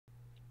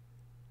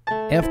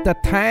After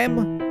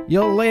time,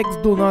 your legs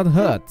do not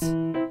hurt.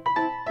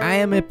 I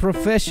am a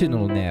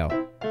professional now.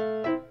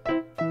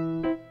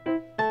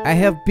 I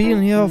have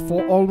been here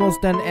for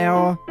almost an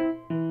hour,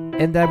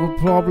 and I will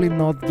probably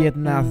not get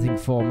nothing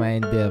for my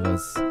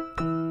endeavors.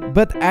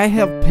 But I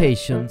have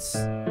patience.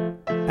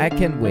 I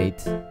can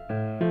wait.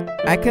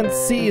 I can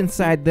see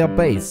inside their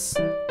base,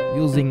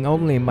 using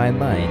only my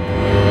mind.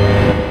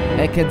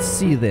 I can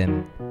see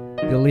them,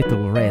 the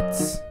little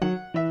rats.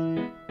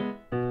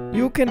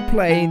 You can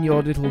play in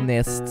your little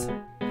nest.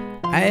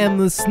 I am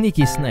the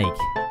sneaky snake,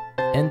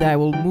 and I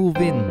will move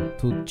in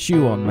to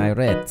chew on my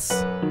rats.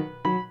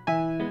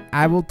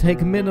 I will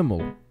take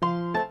minimal,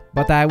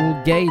 but I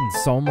will gain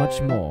so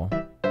much more.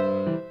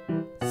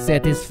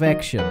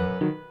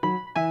 Satisfaction.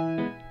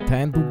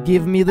 Time to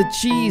give me the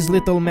cheese,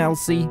 little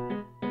mousey.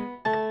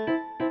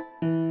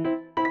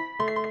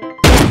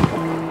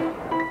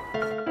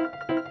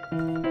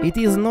 It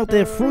is not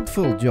a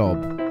fruitful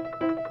job,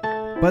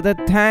 but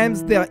at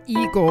times their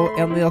ego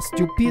and their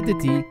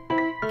stupidity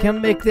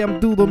can make them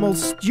do the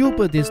most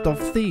stupidest of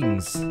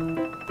things,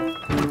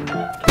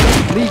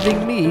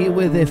 leaving me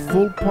with a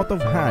full pot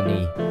of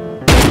honey.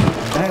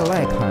 I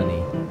like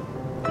honey.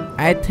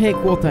 I take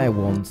what I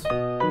want,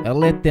 I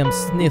let them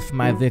sniff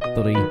my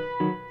victory,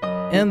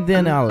 and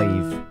then I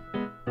leave,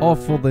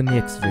 off for the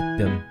next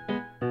victim.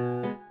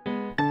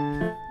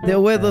 The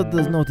weather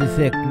does not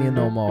affect me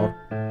no more.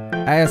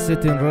 I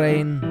sit in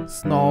rain,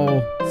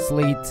 snow,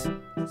 sleet,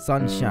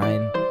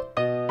 sunshine.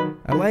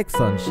 I like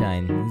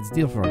sunshine, it's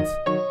different.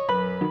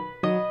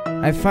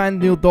 I find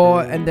new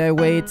door and I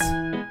wait.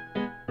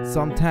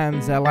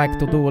 Sometimes I like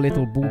to do a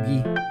little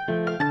boogie,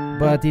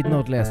 but it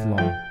not last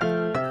long.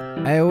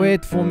 I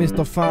wait for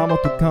Mr. Farmer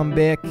to come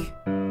back,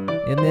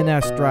 and then I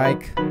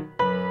strike.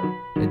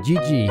 A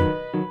GG,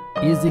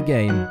 easy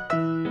game.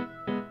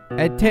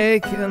 I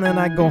take and then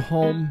I go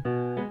home,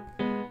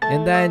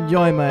 and I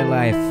enjoy my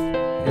life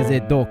as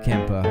a dog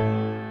camper.